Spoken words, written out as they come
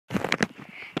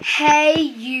Hey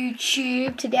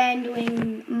YouTube, today I'm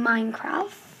doing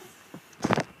Minecraft.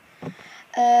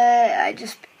 I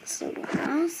just built this little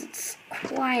house. It's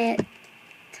quite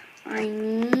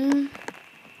tiny.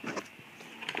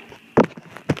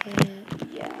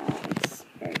 Yeah, it's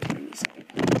very tiny. Sorry.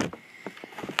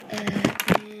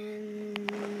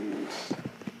 And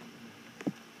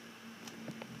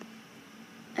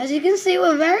as you can see,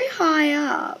 we're very high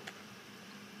up.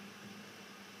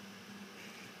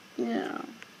 Yeah.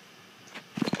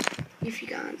 If you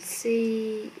can't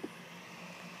see,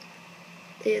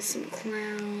 there's some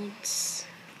clouds.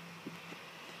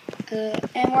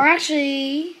 And we're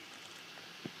actually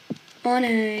on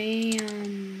a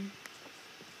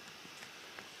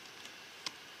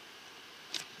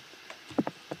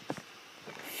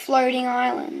floating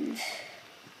island.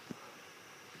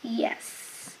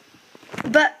 Yes.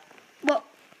 But, well,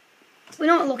 we're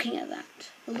not looking at that.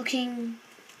 We're looking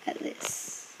at this.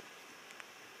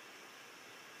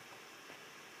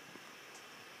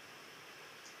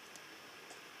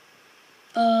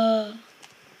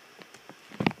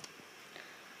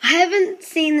 I haven't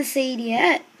seen the seed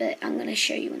yet, but I'm going to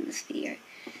show you in this video.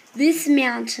 This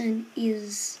mountain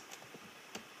is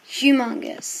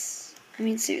humongous. I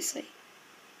mean, seriously.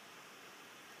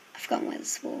 I've forgotten where the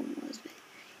spawn was, but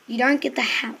you don't get the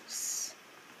house.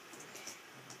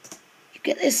 You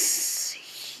get this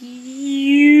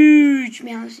huge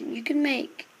mountain. You can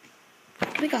make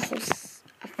a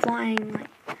flying, like,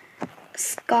 a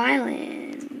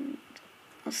skyland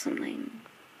or something.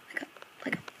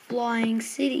 Like a flying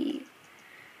city.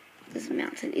 This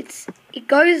mountain. It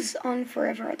goes on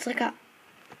forever. It's a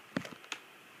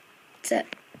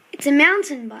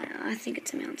mountain biome. I think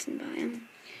it's a mountain biome.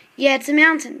 Yeah, it's a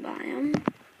mountain biome.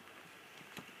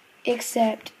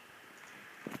 Except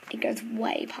it goes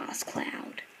way past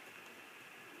cloud.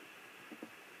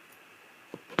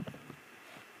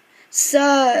 So,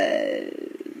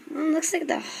 well, it looks like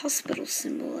the hospital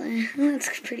symbol there.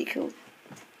 That's pretty cool.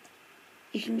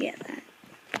 You can get that.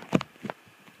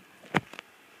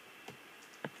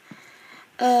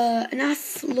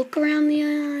 Enough look around the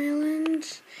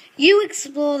island. You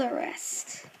explore the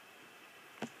rest.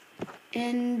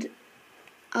 And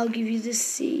I'll give you the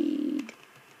seed.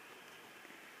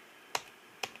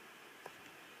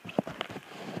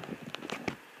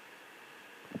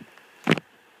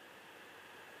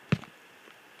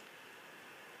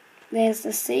 There's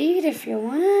the seed if you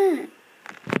want it.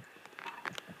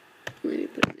 Let me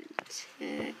put it in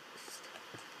text.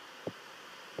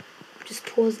 Just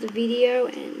pause the video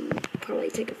and probably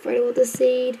take a photo of the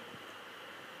seed.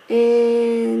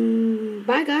 And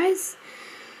bye guys.